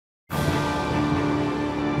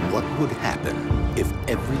What would happen if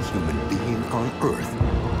every human being on Earth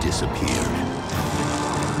disappeared?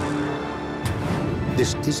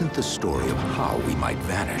 This isn't the story of how we might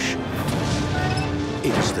vanish.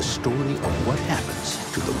 It is the story of what happens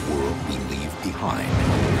to the world we leave behind.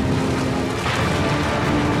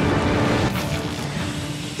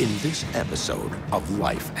 In this episode of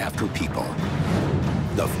Life After People,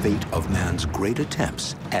 the fate of man's great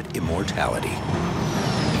attempts at immortality.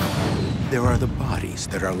 There are the bodies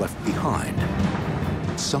that are left behind,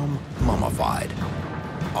 some mummified,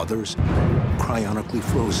 others cryonically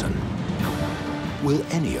frozen. Will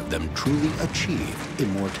any of them truly achieve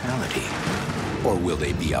immortality? Or will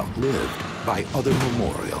they be outlived by other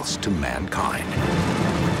memorials to mankind?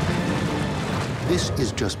 This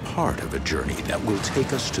is just part of a journey that will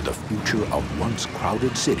take us to the future of once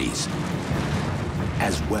crowded cities,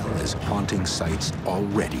 as well as haunting sites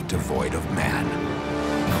already devoid of man.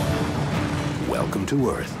 Welcome to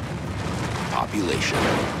Earth. Population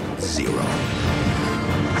 0.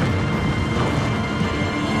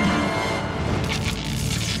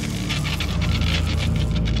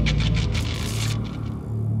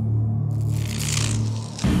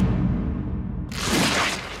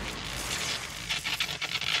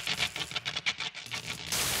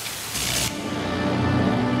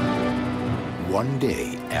 One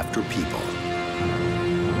day after people.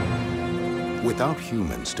 Without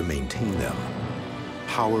humans to maintain them,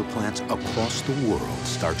 power plants across the world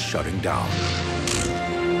start shutting down.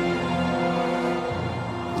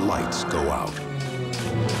 Lights go out.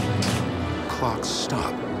 Clocks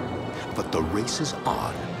stop. But the race is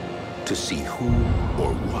on to see who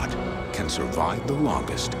or what can survive the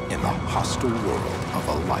longest in the hostile world of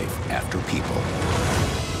a life after people.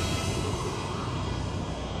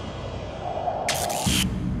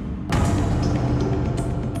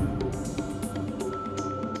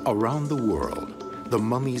 Around the world, the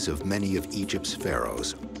mummies of many of Egypt's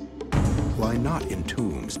pharaohs lie not in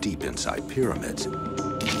tombs deep inside pyramids,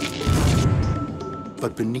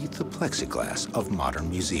 but beneath the plexiglass of modern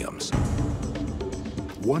museums.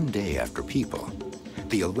 One day after people,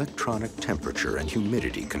 the electronic temperature and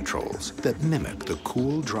humidity controls that mimic the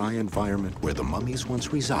cool, dry environment where the mummies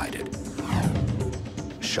once resided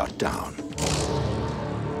shut down.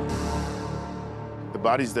 The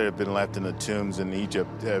bodies that have been left in the tombs in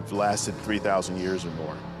Egypt have lasted 3,000 years or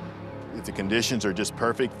more. If the conditions are just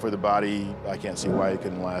perfect for the body, I can't see why it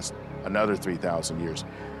couldn't last another 3,000 years.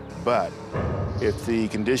 But if the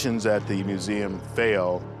conditions at the museum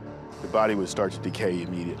fail, the body would start to decay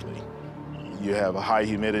immediately. You have a high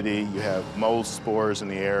humidity, you have mold spores in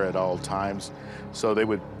the air at all times, so they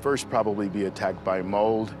would first probably be attacked by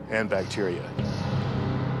mold and bacteria.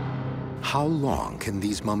 How long can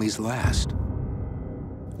these mummies last?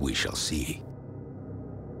 We shall see.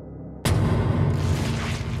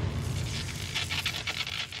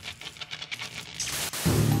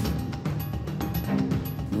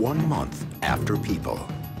 One month after people.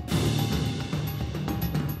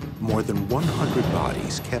 More than 100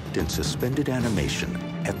 bodies kept in suspended animation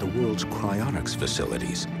at the world's cryonics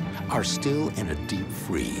facilities are still in a deep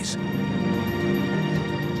freeze.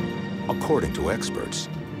 According to experts,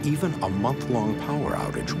 even a month-long power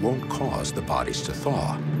outage won't cause the bodies to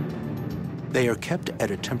thaw. They are kept at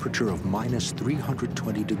a temperature of minus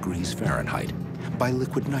 320 degrees Fahrenheit by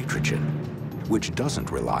liquid nitrogen, which doesn't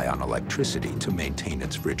rely on electricity to maintain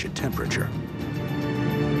its frigid temperature.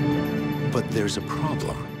 But there's a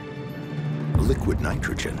problem. Liquid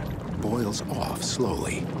nitrogen boils off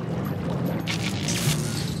slowly.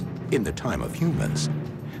 In the time of humans,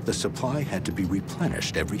 the supply had to be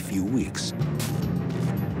replenished every few weeks.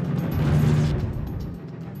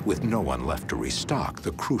 With no one left to restock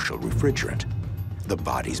the crucial refrigerant, the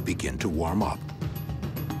bodies begin to warm up.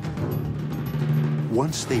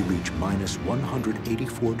 Once they reach minus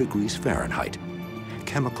 184 degrees Fahrenheit,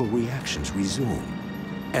 chemical reactions resume,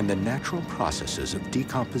 and the natural processes of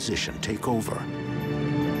decomposition take over.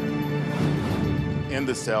 In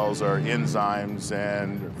the cells are enzymes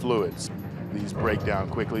and fluids. These break down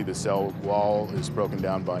quickly. The cell wall is broken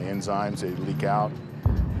down by enzymes. They leak out.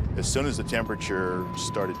 As soon as the temperature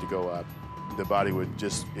started to go up, the body would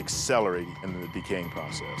just accelerate in the decaying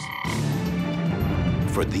process.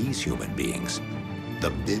 For these human beings, the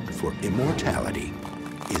bid for immortality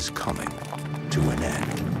is coming to an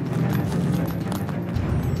end.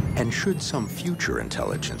 And should some future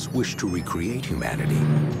intelligence wish to recreate humanity,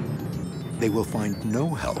 they will find no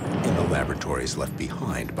help in the laboratories left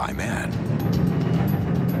behind by man.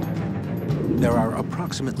 There are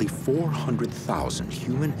approximately 400,000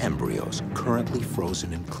 human embryos currently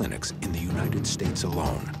frozen in clinics in the United States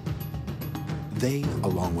alone. They,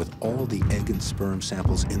 along with all the egg and sperm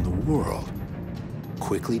samples in the world,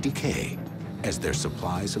 quickly decay as their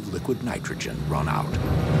supplies of liquid nitrogen run out.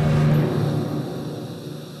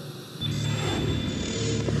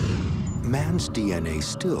 Man's DNA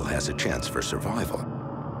still has a chance for survival.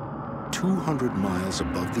 200 miles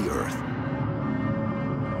above the Earth,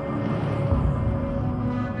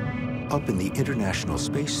 up in the International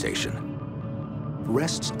Space Station,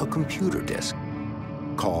 rests a computer disk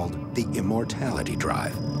called the Immortality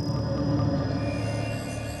Drive.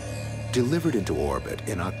 Delivered into orbit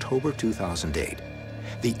in October 2008,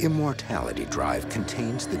 the Immortality Drive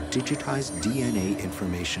contains the digitized DNA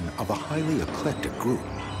information of a highly eclectic group,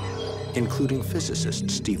 including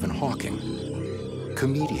physicist Stephen Hawking,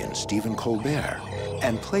 comedian Stephen Colbert,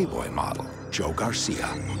 and Playboy model Joe Garcia.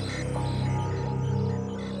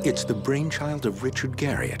 It's the brainchild of Richard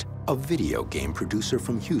Garriott, a video game producer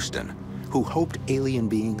from Houston, who hoped alien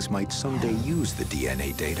beings might someday use the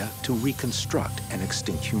DNA data to reconstruct an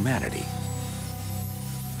extinct humanity.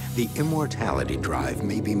 The Immortality Drive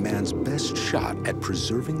may be man's best shot at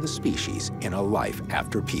preserving the species in a life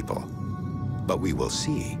after people. But we will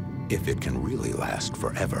see if it can really last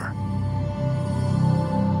forever.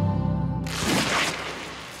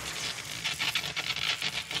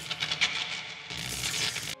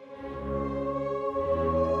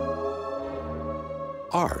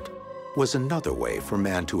 Art was another way for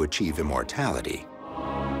man to achieve immortality,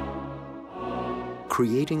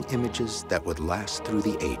 creating images that would last through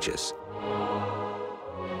the ages.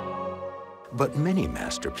 But many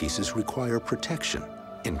masterpieces require protection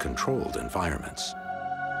in controlled environments.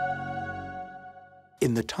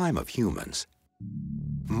 In the time of humans,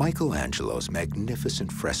 Michelangelo's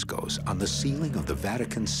magnificent frescoes on the ceiling of the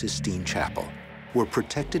Vatican's Sistine Chapel were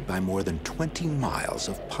protected by more than 20 miles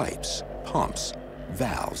of pipes, pumps,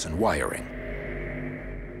 valves, and wiring.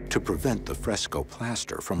 To prevent the fresco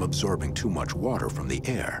plaster from absorbing too much water from the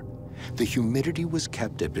air, the humidity was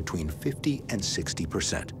kept at between 50 and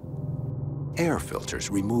 60%. Air filters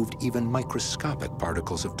removed even microscopic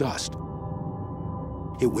particles of dust.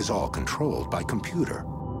 It was all controlled by computer.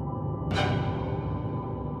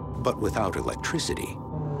 But without electricity,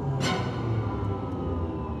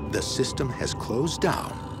 the system has closed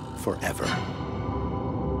down forever.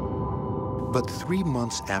 But 3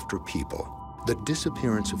 months after people, the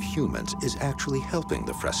disappearance of humans is actually helping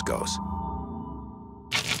the frescoes.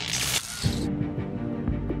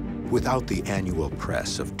 Without the annual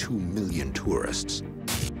press of 2 million tourists,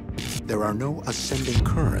 there are no ascending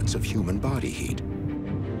currents of human body heat.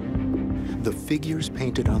 The figures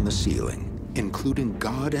painted on the ceiling, including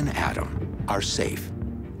God and Adam, are safe,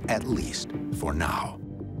 at least for now.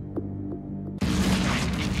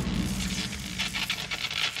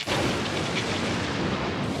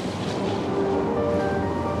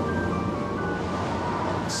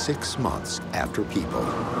 Six months after people,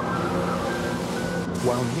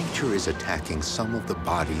 while nature is attacking some of the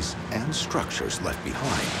bodies and structures left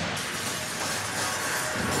behind,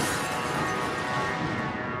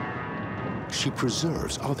 she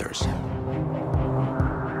preserves others.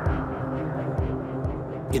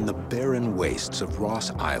 In the barren wastes of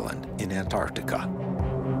Ross Island in Antarctica,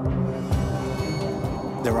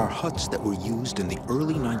 there are huts that were used in the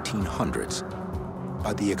early 1900s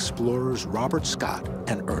by the explorers Robert Scott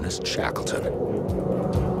and Ernest Shackleton.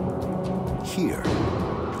 Here,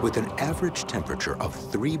 with an average temperature of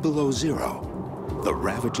 3 below zero, the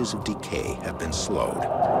ravages of decay have been slowed.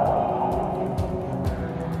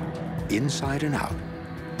 Inside and out,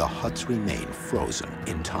 the huts remain frozen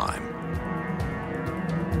in time.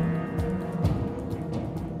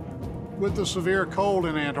 With the severe cold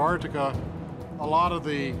in Antarctica, a lot of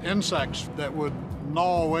the insects that would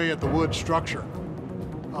gnaw away at the wood structure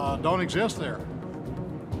don't exist there.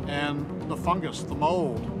 And the fungus, the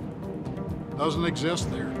mold, doesn't exist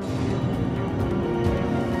there.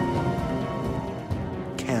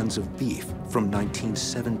 Cans of beef from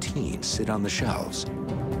 1917 sit on the shelves.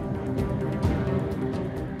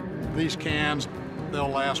 These cans, they'll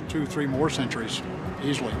last 2, 3 more centuries,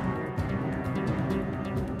 easily.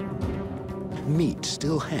 Meat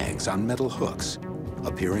still hangs on metal hooks,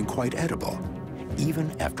 appearing quite edible,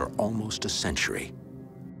 even after almost a century.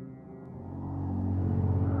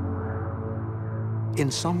 In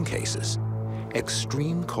some cases,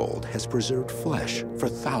 extreme cold has preserved flesh for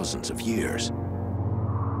thousands of years.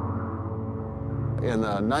 In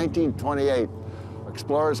the 1928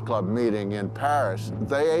 Explorers Club meeting in Paris,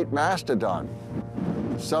 they ate mastodon.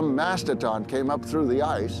 Some mastodon came up through the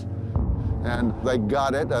ice, and they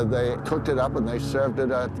got it, they cooked it up, and they served it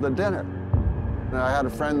at the dinner. And I had a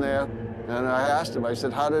friend there, and I asked him, I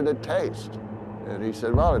said, how did it taste? And he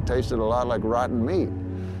said, well, it tasted a lot like rotten meat.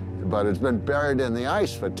 But it's been buried in the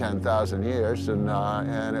ice for 10,000 years,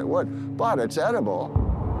 and it would. But it's edible.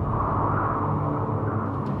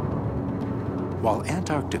 While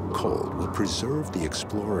Antarctic cold will preserve the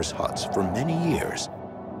explorers' huts for many years,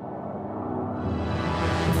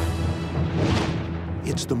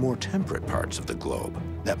 it's the more temperate parts of the globe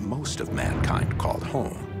that most of mankind called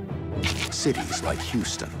home. Cities like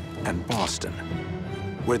Houston and Boston,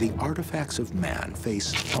 where the artifacts of man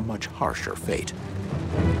face a much harsher fate.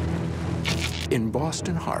 In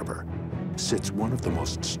Boston Harbor sits one of the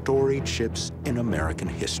most storied ships in American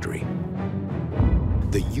history.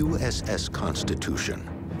 The USS Constitution,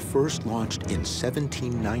 first launched in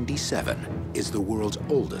 1797, is the world's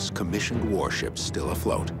oldest commissioned warship still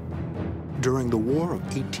afloat. During the War of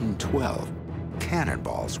 1812,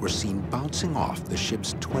 cannonballs were seen bouncing off the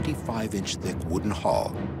ship's 25-inch thick wooden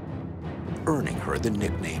hull, earning her the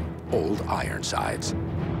nickname Old Ironsides.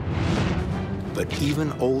 But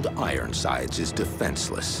even Old Ironsides is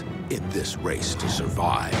defenseless in this race to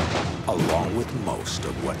survive, along with most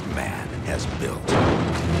of what man has built.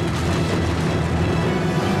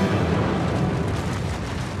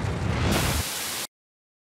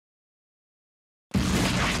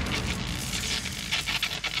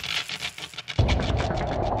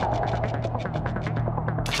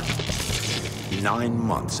 Nine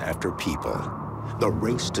months after People, the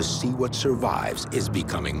race to see what survives is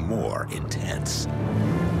becoming more intense.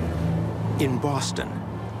 In Boston,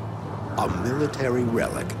 a military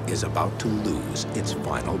relic is about to lose its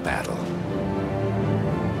final battle.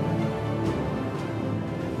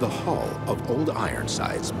 The hull of Old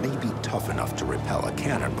Ironsides may be tough enough to repel a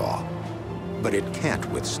cannonball, but it can't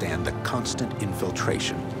withstand the constant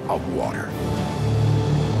infiltration of water.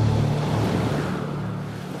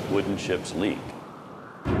 Wooden ships leak.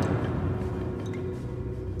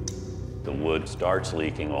 The wood starts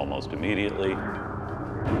leaking almost immediately.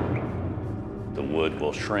 The wood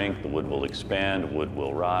will shrink, the wood will expand, the wood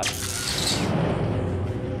will rot.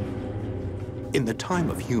 In the time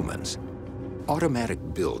of humans, automatic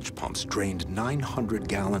bilge pumps drained 900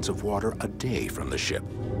 gallons of water a day from the ship.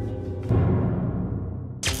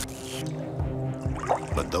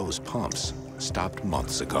 But those pumps stopped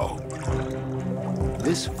months ago.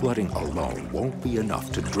 This flooding alone won't be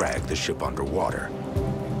enough to drag the ship underwater.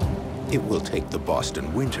 It will take the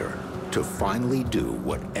Boston winter to finally do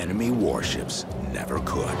what enemy warships never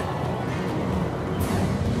could.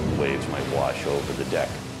 Waves might wash over the deck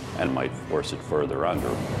and might force it further under.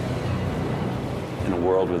 In a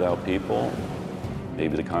world without people,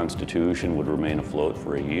 maybe the Constitution would remain afloat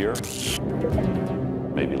for a year,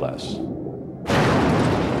 maybe less.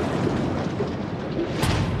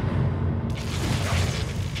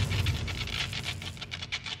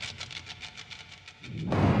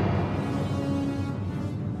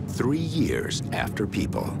 Three years after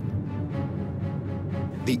People,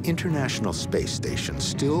 the International Space Station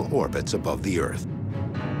still orbits above the Earth.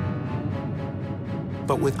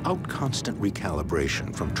 But without constant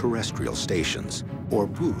recalibration from terrestrial stations or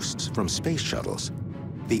boosts from space shuttles,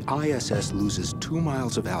 the ISS loses 2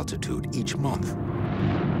 miles of altitude each month.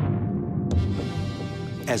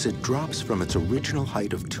 As it drops from its original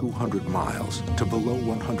height of 200 miles to below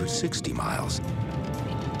 160 miles,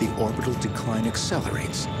 the orbital decline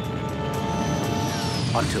accelerates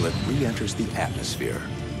until it re-enters the atmosphere,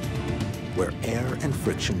 where air and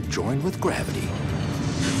friction join with gravity,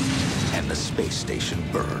 and the space station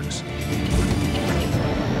burns.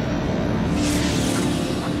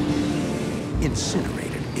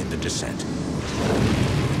 Incinerated in the descent.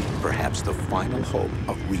 Perhaps the final hope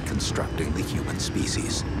of reconstructing the human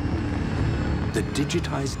species. The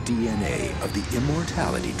digitized DNA of the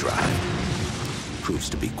immortality drive proves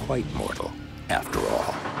to be quite mortal after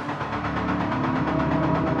all.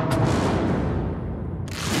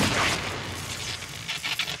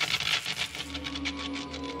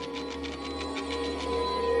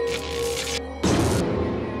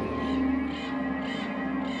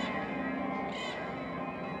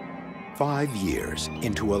 "5 years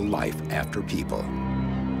into a life after People,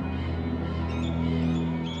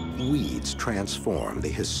 weeds transform the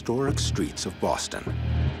historic streets of Boston.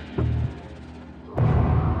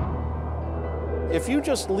 If you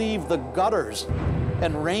just leave the gutters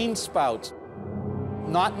and rain spouts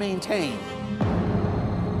not maintained,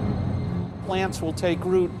 plants will take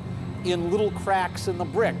root in little cracks in the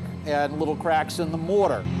brick and little cracks in the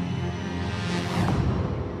mortar.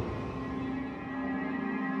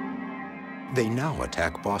 They now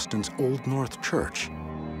attack Boston's Old North Church.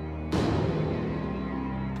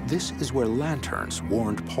 This is where lanterns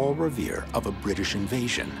warned Paul Revere of a British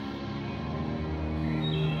invasion.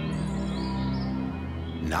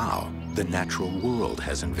 Now, the natural world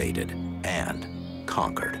has invaded and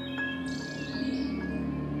conquered.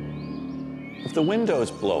 If the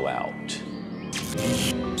windows blow out,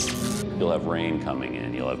 you'll have rain coming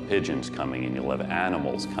in, you'll have pigeons coming in, you'll have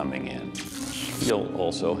animals coming in. You'll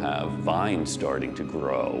also have vines starting to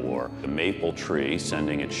grow, or a maple tree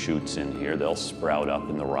sending its shoots in here. They'll sprout up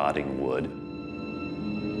in the rotting wood.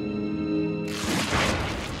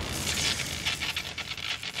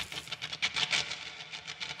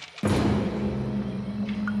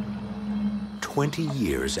 "20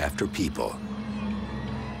 years after people,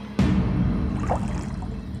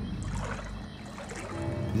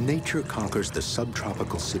 nature conquers the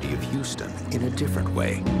subtropical city of Houston in a different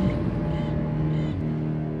way.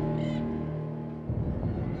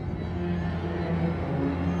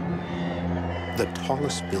 The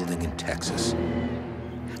tallest building in Texas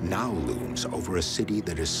now looms over a city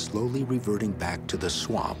that is slowly reverting back to the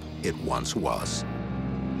swamp it once was.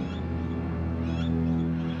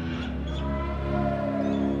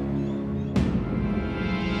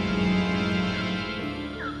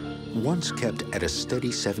 Once kept at a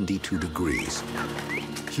steady 72 degrees,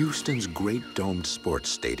 Houston's great domed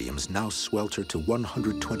sports stadiums now swelter to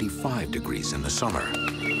 125 degrees in the summer.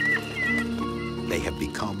 They have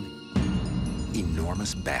become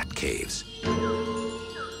enormous bat caves.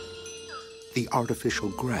 The artificial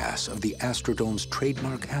grass of the Astrodome's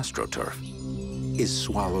trademark AstroTurf is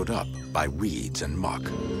swallowed up by reeds and muck.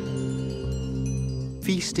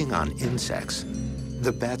 Feasting on insects,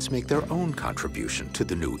 the bats make their own contribution to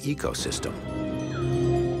the new ecosystem.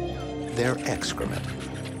 Their excrement,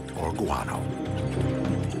 or guano.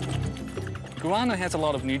 Guano has a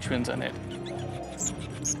lot of nutrients in it.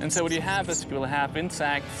 And so what you have is you will have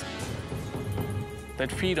insects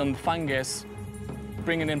that feed on fungus,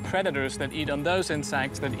 bringing in predators that eat on those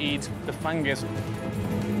insects that eat the fungus.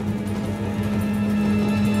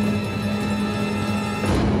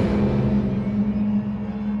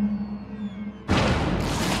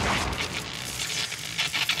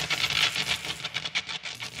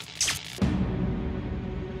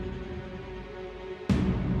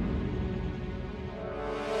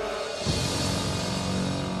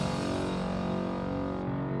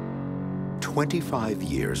 25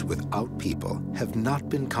 years without people have not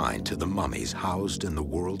been kind to the mummies housed in the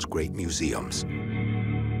world's great museums.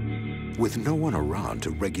 With no one around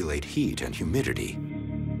to regulate heat and humidity,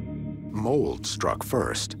 mold struck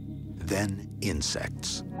first, then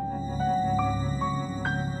insects.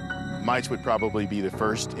 Mites would probably be the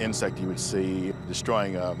first insect you would see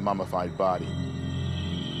destroying a mummified body.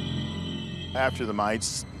 After the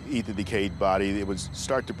mites eat the decayed body, it would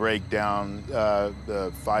start to break down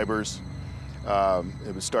the fibers.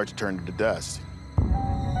 It would start to turn to dust.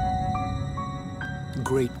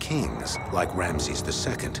 Great kings like Ramses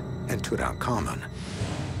II and Tutankhamun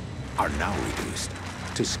are now reduced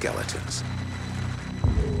to skeletons.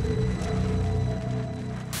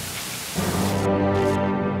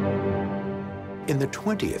 In the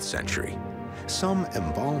 20th century, some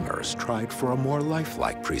embalmers tried for a more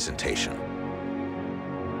lifelike presentation.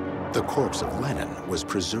 The corpse of Lenin was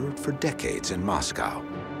preserved for decades in Moscow.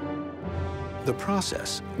 The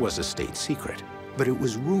process was a state secret, but it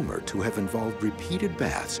was rumored to have involved repeated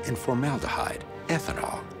baths in formaldehyde,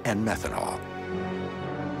 ethanol, and methanol.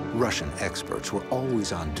 Russian experts were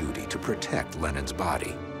always on duty to protect Lenin's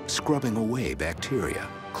body, scrubbing away bacteria,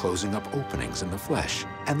 closing up openings in the flesh,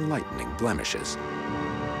 and lightening blemishes.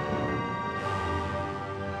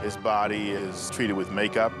 His body is treated with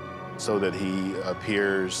makeup so that he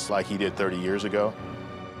appears like he did 30 years ago.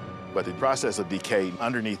 But the process of decay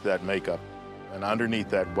underneath that makeup and underneath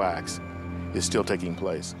that wax is still taking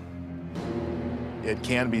place. It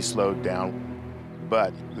can be slowed down,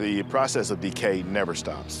 but the process of decay never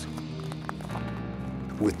stops.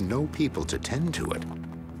 With no people to tend to it,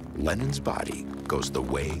 Lenin's body goes the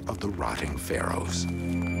way of the rotting pharaohs.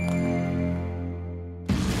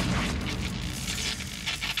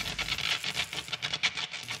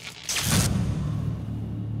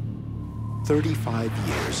 "35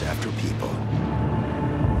 years after people,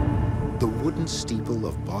 the wooden steeple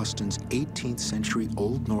of Boston's 18th century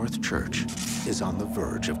Old North Church is on the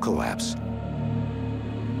verge of collapse.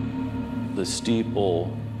 The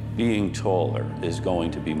steeple, being taller, is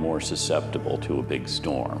going to be more susceptible to a big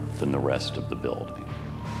storm than the rest of the building.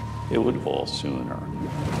 It would fall sooner.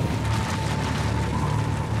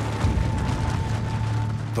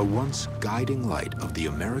 The once guiding light of the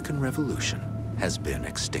American Revolution has been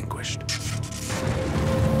extinguished.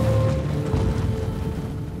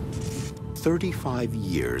 35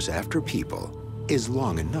 years after people is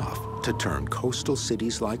long enough to turn coastal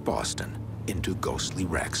cities like Boston into ghostly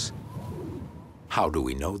wrecks. How do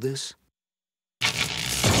we know this?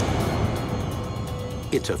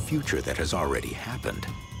 It's a future that has already happened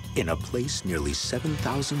in a place nearly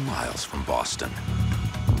 7,000 miles from Boston.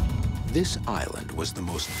 This island was the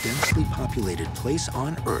most densely populated place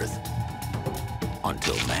on Earth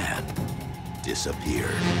until man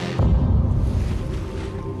disappeared.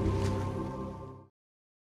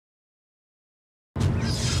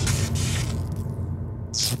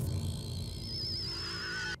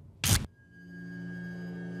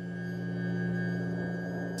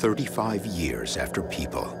 "35 years after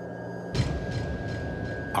people,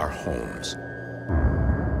 our homes,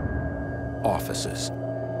 offices,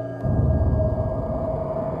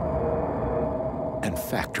 and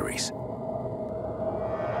factories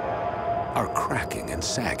are cracking and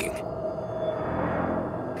sagging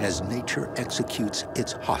as nature executes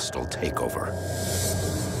its hostile takeover.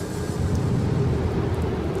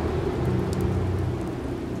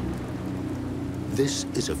 This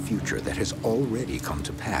is a future that has already come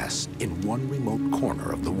to pass in one remote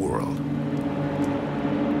corner of the world.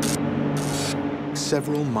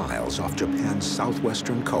 Several miles off Japan's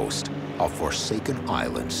southwestern coast, a forsaken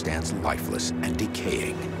island stands lifeless and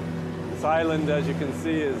decaying. This island, as you can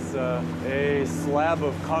see, is a slab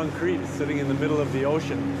of concrete sitting in the middle of the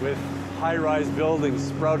ocean with high-rise buildings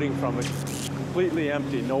sprouting from it. Completely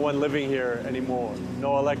empty, no one living here anymore.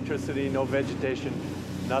 No electricity, no vegetation,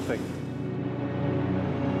 nothing.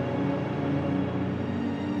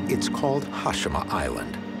 It's called Hashima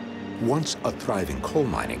Island, once a thriving coal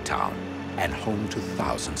mining town and home to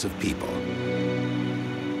thousands of people.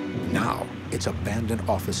 Now, its abandoned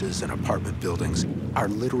offices and apartment buildings are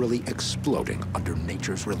literally exploding under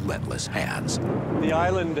nature's relentless hands. The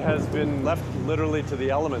island has been left literally to the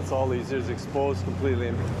elements all these years, exposed completely.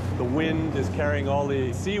 And the wind is carrying all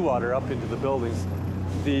the seawater up into the buildings.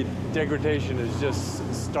 The degradation is just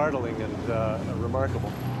startling and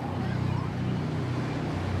remarkable.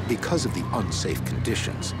 Because of the unsafe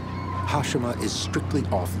conditions, Hashima is strictly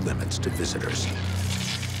off limits to visitors.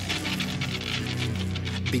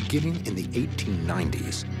 Beginning in the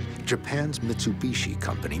 1890s, Japan's Mitsubishi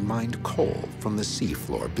company mined coal from the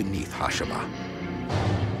seafloor beneath Hashima.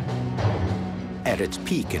 At its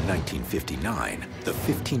peak in 1959, the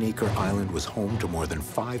 15-acre island was home to more than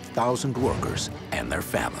 5,000 workers and their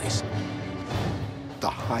families. The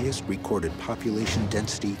highest recorded population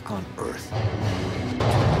density on Earth.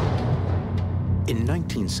 In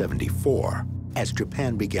 1974, as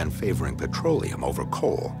Japan began favoring petroleum over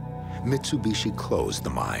coal, Mitsubishi closed the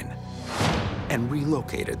mine and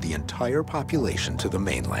relocated the entire population to the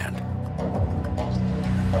mainland.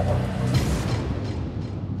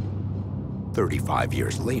 35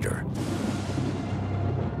 years later,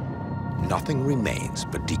 nothing remains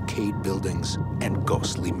but decayed buildings and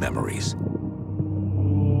ghostly memories.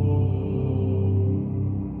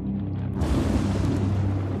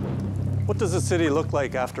 What does the city look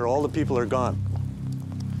like after all the people are gone?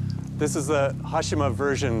 This is the Hashima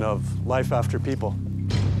version of life after people.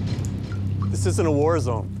 This isn't a war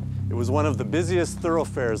zone. It was one of the busiest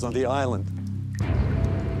thoroughfares on the island.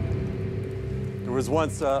 There was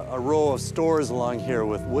once a row of stores along here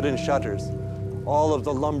with wooden shutters. All of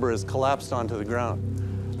the lumber has collapsed onto the ground.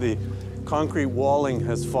 The concrete walling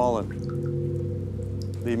has fallen.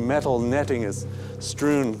 The metal netting is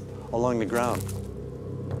strewn along the ground.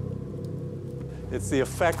 It's the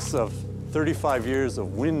effects of 35 years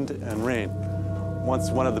of wind and rain.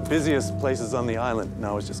 Once one of the busiest places on the island,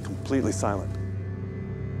 now is just completely silent.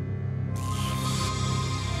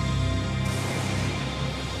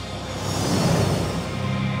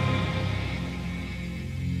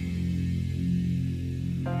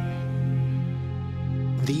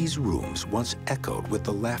 These rooms once echoed with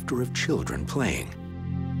the laughter of children playing.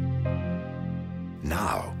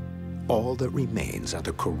 Now, all that remains are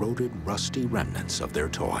the corroded, rusty remnants of their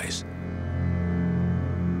toys.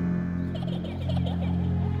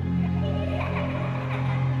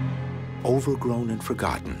 Overgrown and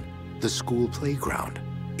forgotten, the school playground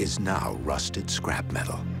is now rusted scrap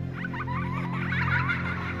metal.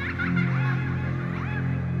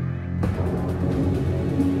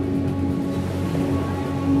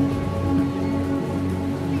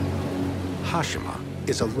 Hashima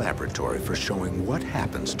is a laboratory for showing what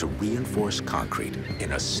happens to reinforced concrete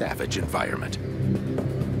in a savage environment.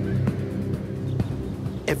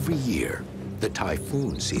 Every year, the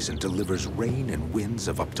typhoon season delivers rain and winds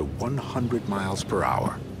of up to 100 miles per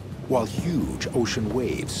hour, while huge ocean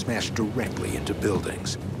waves smash directly into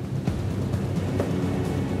buildings.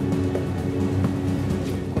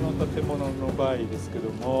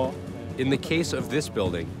 In the case of this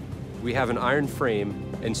building, we have an iron frame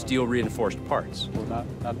and steel reinforced parts.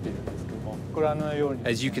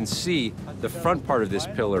 As you can see, the front part of this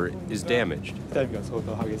pillar is damaged,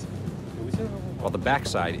 while the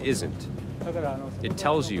backside isn't. It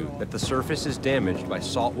tells you that the surface is damaged by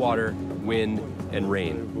salt water, wind, and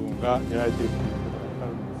rain.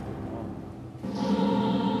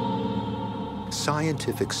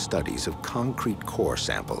 Scientific studies of concrete core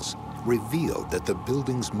samples revealed that the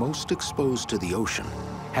buildings most exposed to the ocean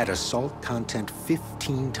had a salt content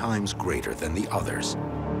 15 times greater than the others.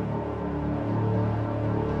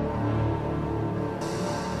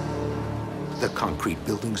 The concrete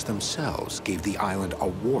buildings themselves gave the island a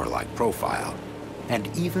warlike profile and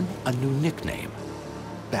even a new nickname,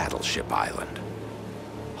 Battleship Island.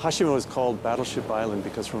 Hashima was called Battleship Island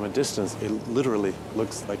because from a distance, it literally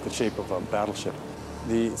looks like the shape of a battleship.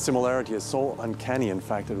 The similarity is so uncanny, in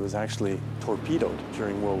fact, that it was actually torpedoed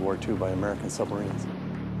during World War II by American submarines.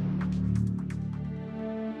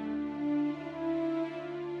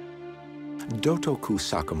 Dotoku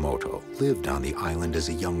Sakamoto lived on the island as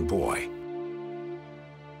a young boy.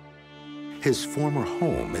 His former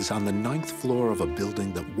home is on the 9th floor of a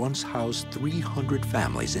building that once housed 300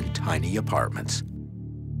 families in tiny apartments.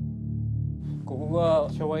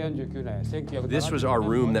 This was our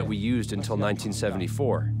room that we used until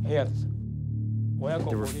 1974.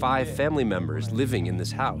 There were 5 family members living in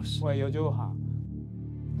this house.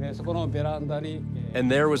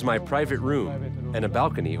 And there was my private room and a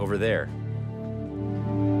balcony over there.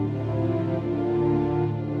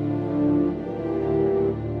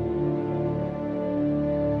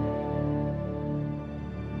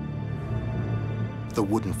 The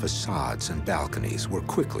wooden facades and balconies were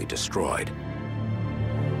quickly destroyed.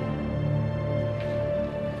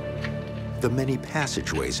 The many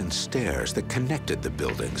passageways and stairs that connected the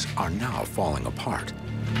buildings are now falling apart.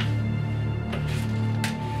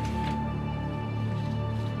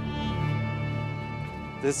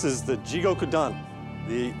 This is the Jigoku-dan,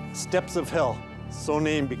 the steps of hell, so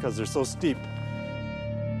named because they're so steep.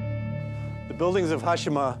 The buildings of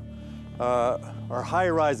Hashima are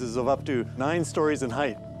high-rises of up to 9 stories in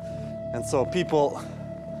height. And so people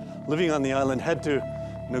living on the island had to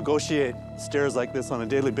negotiate stairs like this on a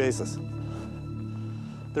daily basis.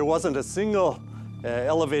 There wasn't a single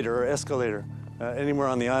elevator or escalator anywhere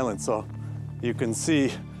on the island, so you can see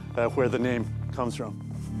where the name comes from.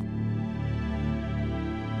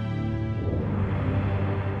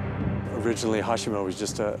 Originally, Hashima was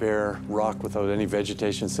just a bare rock without any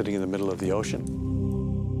vegetation sitting in the middle of the ocean.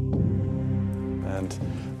 And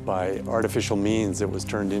by artificial means, it was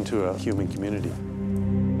turned into a human community.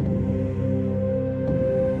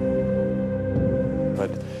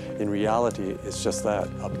 But in reality, it's just that,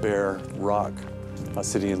 a bare rock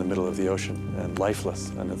sitting in the middle of the ocean and lifeless,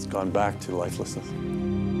 and it's gone back to lifelessness.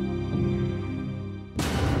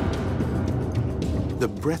 The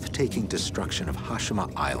breathtaking destruction of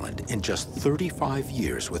Hashima Island in just 35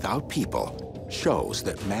 years without people shows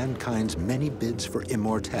that mankind's many bids for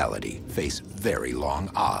immortality face very long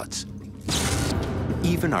odds.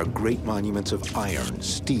 Even our great monuments of iron,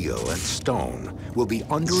 steel, and stone will be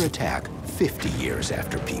under attack 50 years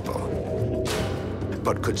after people.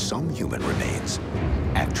 But could some human remains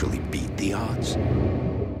actually beat the odds?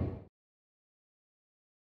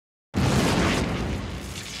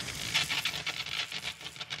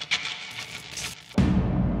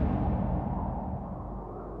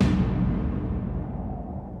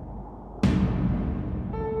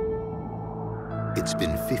 It's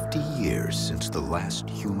been 50 years since the last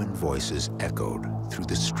human voices echoed through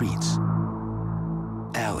the streets,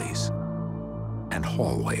 alleys, and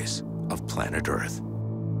hallways of planet Earth.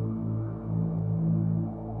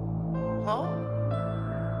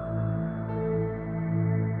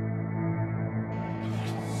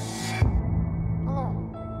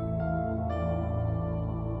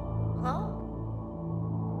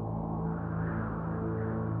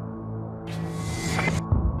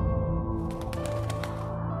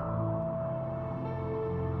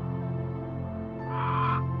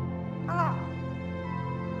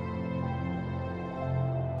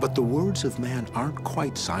 But the words of man aren't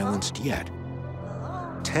quite silenced yet.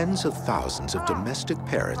 Tens of thousands of domestic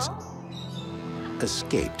parrots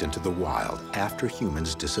escaped into the wild after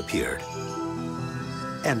humans disappeared,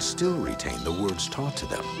 and still retain the words taught to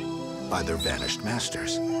them by their vanished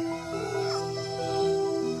masters.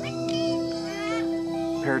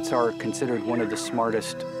 Parrots are considered one of the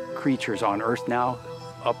smartest creatures on Earth now,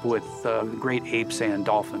 up with great apes and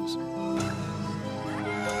dolphins.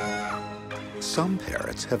 Some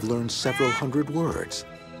parrots have learned several hundred words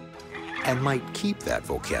and might keep that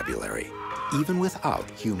vocabulary even without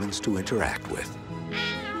humans to interact with.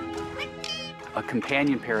 A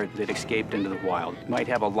companion pair that escaped into the wild might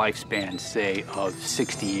have a lifespan, say, of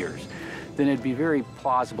 60 years. Then it'd be very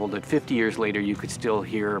plausible that 50 years later you could still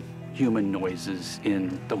hear human noises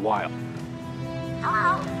in the wild.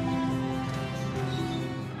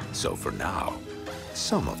 So for now,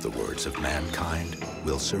 some of the words of mankind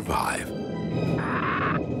will survive.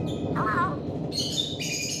 Hello?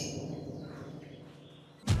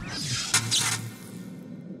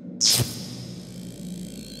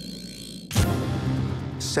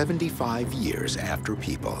 75 years after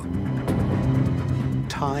people,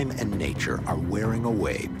 time and nature are wearing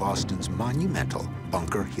away Boston's monumental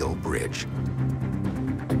Bunker Hill Bridge.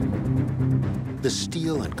 The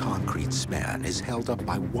steel and concrete span is held up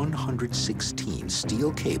by 116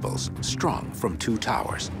 steel cables strung from 2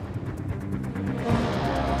 towers.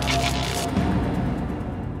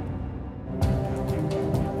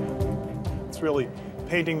 It's really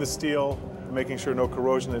painting the steel, making sure no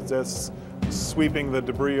corrosion exists, sweeping the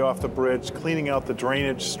debris off the bridge, cleaning out the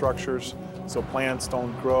drainage structures so plants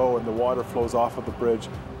don't grow and the water flows off of the bridge,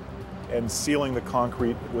 and sealing the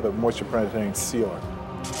concrete with a moisture-penetrating sealer.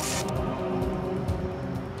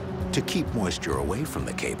 To keep moisture away from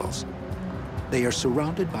the cables, they are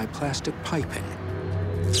surrounded by plastic piping.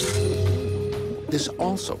 This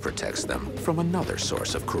also protects them from another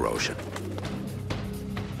source of corrosion.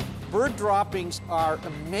 Bird droppings are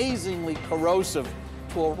amazingly corrosive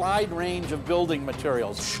to a wide range of building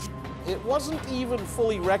materials. It wasn't even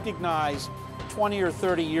fully recognized 20 or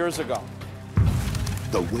 30 years ago.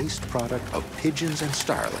 The waste product of pigeons and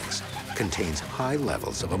starlings contains high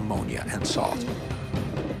levels of ammonia and salt.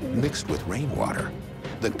 Mixed with rainwater,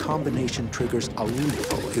 the combination triggers a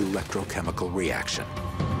lethal electrochemical reaction.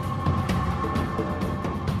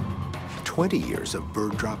 20 years of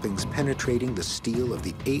bird droppings penetrating the steel of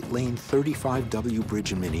the 8-lane 35W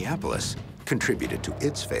bridge in Minneapolis contributed to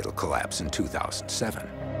its fatal collapse in 2007.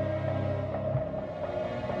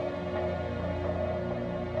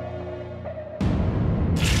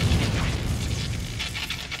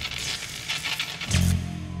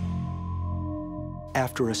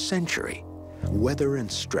 After a century, weather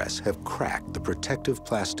and stress have cracked the protective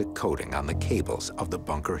plastic coating on the cables of the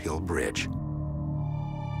Bunker Hill Bridge.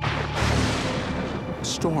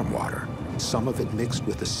 Stormwater, some of it mixed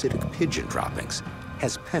with acidic pigeon droppings,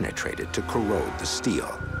 has penetrated to corrode the steel.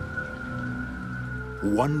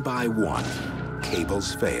 One by one,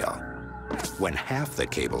 cables fail. When half the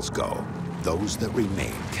cables go, those that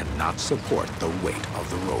remain cannot support the weight of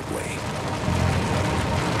the roadway.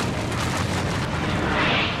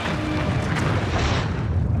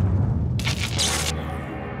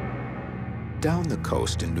 Down the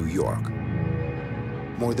coast in New York,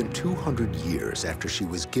 more than 200 years after she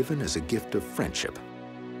was given as a gift of friendship,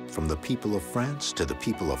 from the people of France to the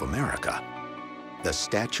people of America, the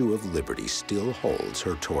Statue of Liberty still holds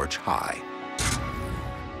her torch high.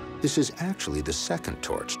 This is actually the second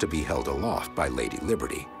torch to be held aloft by Lady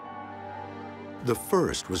Liberty. The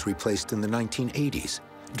first was replaced in the 1980s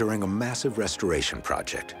during a massive restoration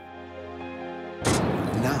project.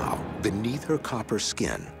 Now, beneath her copper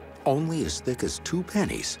skin, only as thick as 2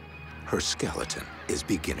 pennies, her skeleton is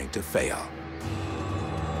beginning to fail.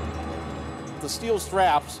 The steel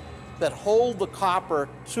straps that hold the copper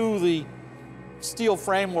to the steel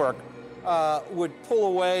framework would pull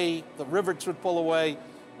away, the rivets would pull away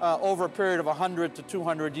over a period of 100 to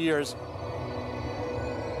 200 years.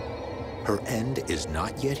 Her end is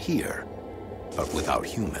not yet here, but without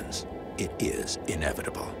humans, it is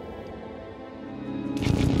inevitable.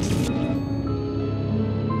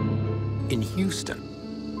 In Houston,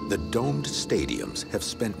 the domed stadiums have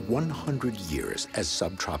spent 100 years as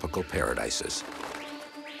subtropical paradises.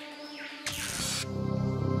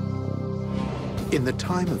 In the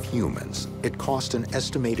time of humans, it cost an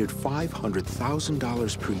estimated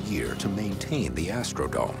 $500,000 per year to maintain the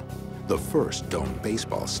Astrodome, the first domed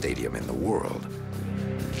baseball stadium in the world.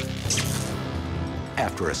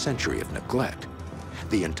 After a century of neglect,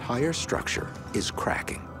 the entire structure is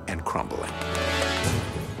cracking and crumbling.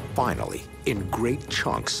 Finally, in great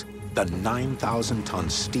chunks, the 9,000-ton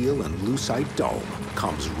steel and lucite dome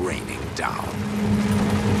comes raining down.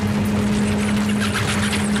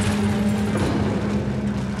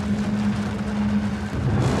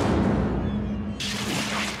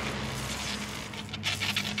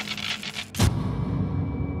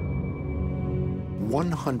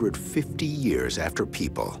 "150 years after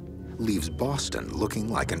people leaves Boston looking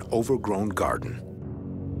like an overgrown garden.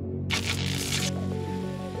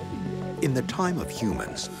 In the time of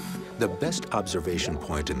humans, the best observation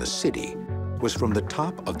point in the city was from the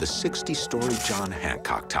top of the 60-story John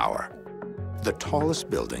Hancock Tower, the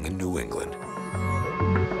tallest building in New England.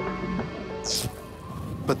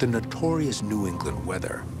 But the notorious New England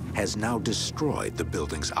weather has now destroyed the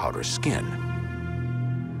building's outer skin.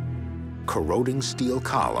 Corroding steel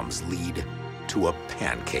columns lead to a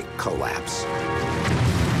pancake collapse.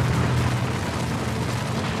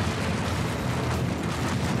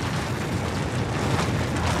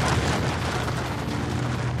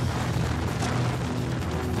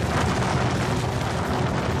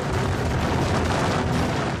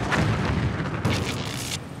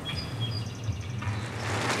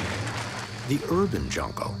 The urban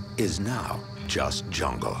jungle is now just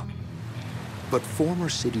jungle. But former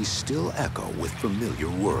cities still echo with familiar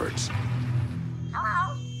words.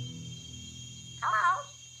 Hello? Hello?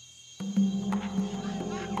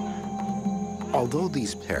 Although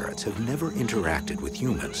these parrots have never interacted with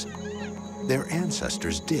humans, their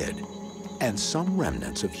ancestors did, and some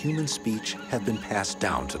remnants of human speech have been passed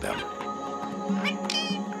down to them.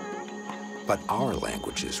 But our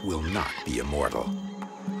languages will not be immortal.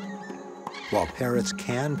 While parrots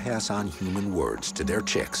can pass on human words to their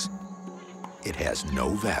chicks, it has no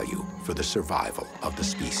value for the survival of the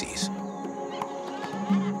species.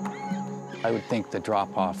 I would think the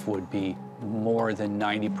drop-off would be more than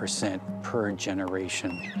 90% per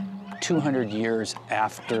generation. 200 years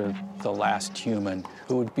after the last human,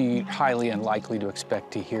 it would be highly unlikely to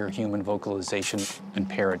expect to hear human vocalization in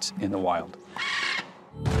parrots in the wild.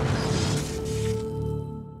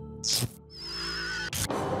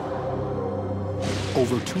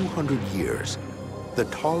 Over 200 years, the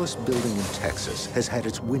tallest building in Texas has had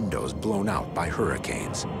its windows blown out by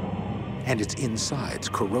hurricanes and its insides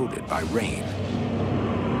corroded by rain.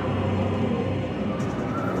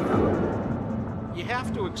 You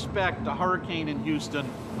have to expect a hurricane in Houston,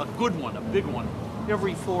 a good one, a big one,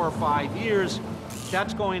 every 4 or 5 years.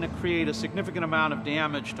 That's going to create a significant amount of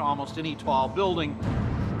damage to almost any tall building.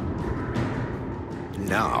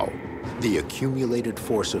 Now, the accumulated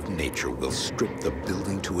force of nature will strip the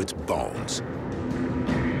building to its bones.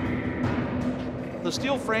 The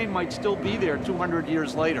steel frame might still be there 200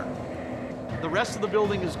 years later. The rest of the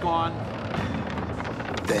building is gone.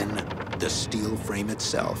 Then, the steel frame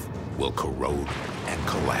itself will corrode and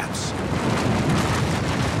collapse.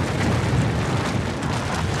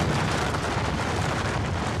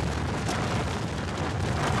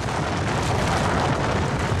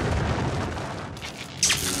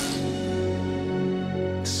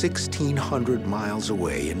 "1,600 miles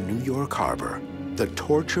away in New York Harbor, the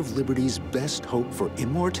torch of liberty's best hope for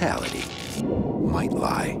immortality might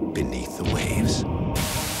lie beneath the waves."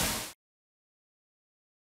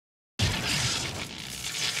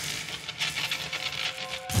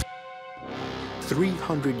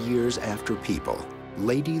 300 years after people,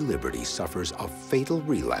 Lady Liberty suffers a fatal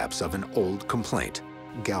relapse of an old complaint,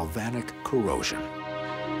 galvanic corrosion.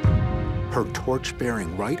 Her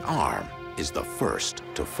torch-bearing right arm is the first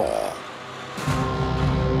to fall.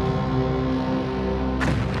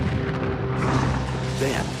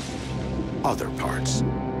 Then, other parts.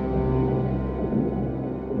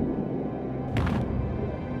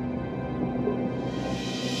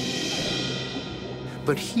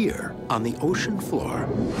 But here, on the ocean floor,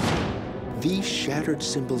 these shattered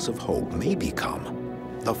symbols of hope may become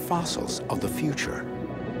the fossils of the future.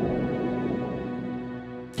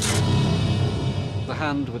 The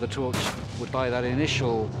hand with a torch would, by that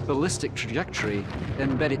initial ballistic trajectory,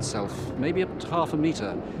 embed itself maybe up to half a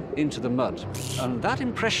meter into the mud. And that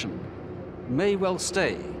impression may well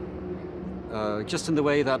stay, just in the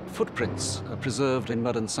way that footprints are preserved in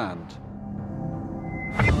mud and sand.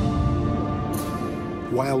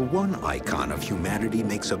 While one icon of humanity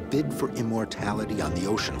makes a bid for immortality on the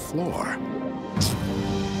ocean floor,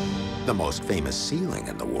 the most famous ceiling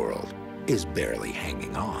in the world is barely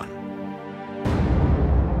hanging on.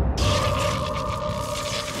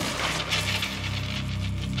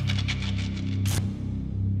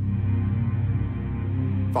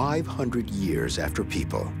 "500 years after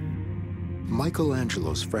people,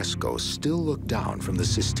 Michelangelo's frescoes still look down from the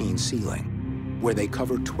Sistine ceiling, where they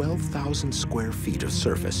cover 12,000 square feet of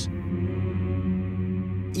surface.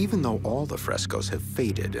 Even though all the frescoes have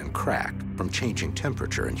faded and cracked from changing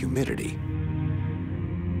temperature and humidity.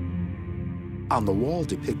 On the wall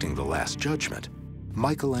depicting the Last Judgment,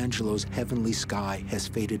 Michelangelo's heavenly sky has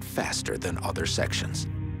faded faster than other sections.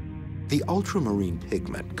 The ultramarine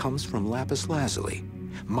pigment comes from lapis lazuli,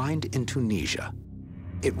 mined in Tunisia.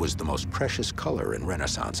 It was the most precious color in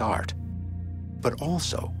Renaissance art, but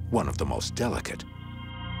also one of the most delicate.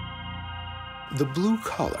 The blue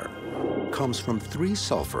color comes from 3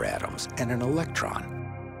 sulfur atoms and an electron,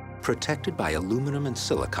 protected by aluminum and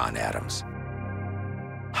silicon atoms.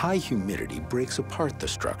 High humidity breaks apart the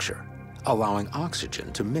structure, allowing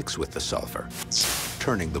oxygen to mix with the sulfur,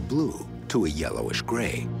 turning the blue to a yellowish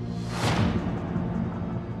gray.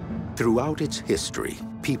 Throughout its history,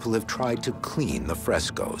 people have tried to clean the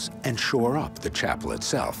frescoes and shore up the chapel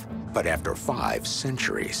itself. But after 5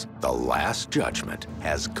 centuries, the Last Judgment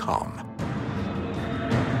has come.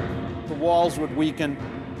 The walls would weaken.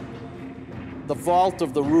 The vault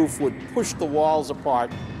of the roof would push the walls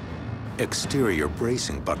apart. Exterior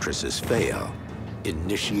bracing buttresses fail,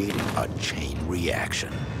 initiating a chain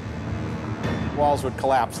reaction. Walls would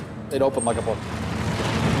collapse. They'd open like a book.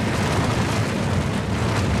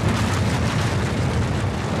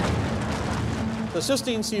 The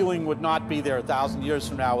Sistine ceiling would not be there 1,000 years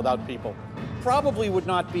from now without people. Probably would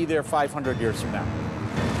not be there 500 years from now.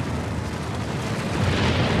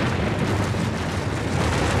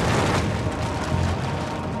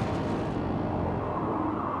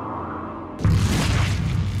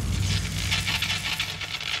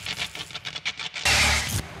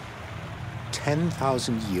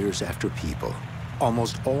 "10,000 years after people,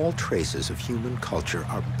 almost all traces of human culture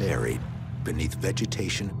are buried beneath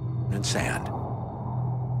vegetation and sand.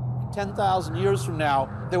 10,000 years from now,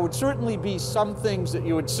 there would certainly be some things that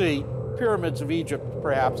you would see, pyramids of Egypt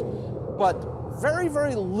perhaps, but very,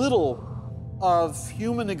 very little of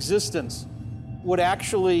human existence would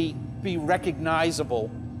actually be recognizable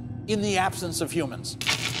in the absence of humans.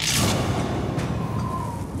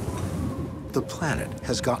 The planet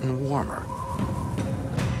has gotten warmer,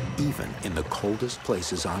 even in the coldest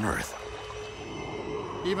places on Earth.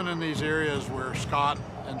 Even in these areas where Scott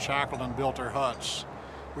and Shackleton built their huts,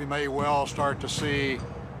 we may well start to see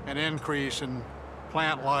an increase in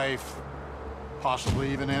plant life,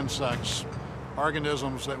 possibly even insects,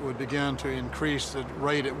 organisms that would begin to increase the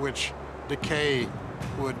rate at which decay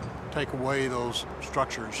would take away those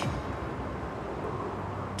structures.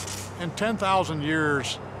 In 10,000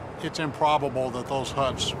 years, it's improbable that those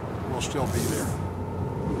huts will still be there.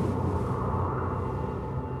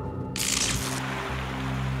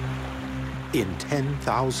 In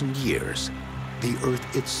 10,000 years, the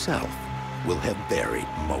Earth itself will have buried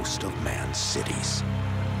most of man's cities.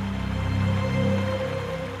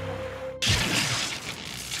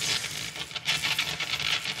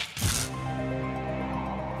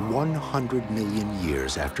 "100 million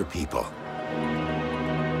years after people,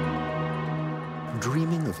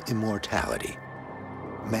 dreaming of immortality,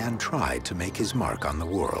 man tried to make his mark on the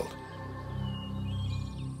world.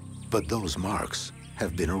 But those marks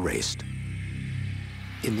have been erased.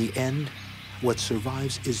 In the end, what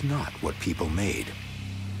survives is not what people made,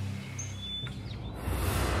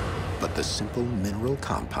 but the simple mineral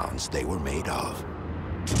compounds they were made of."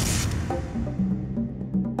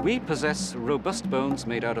 We possess robust bones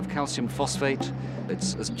made out of calcium phosphate.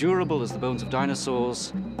 It's as durable as the bones of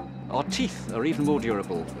dinosaurs. Our teeth are even more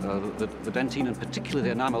durable. The dentine, and particularly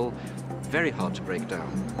the enamel, very hard to break down.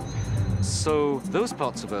 So those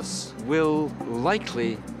parts of us will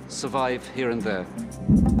likely survive here and there.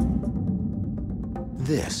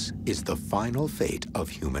 This is the final fate of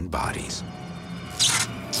human bodies.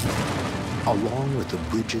 Along with the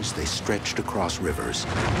bridges they stretched across rivers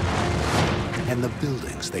and the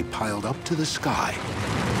buildings they piled up to the sky,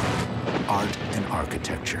 art and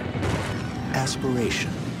architecture,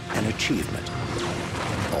 aspiration and achievement,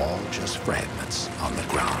 all just fragments on the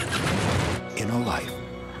ground in a life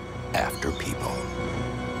after people.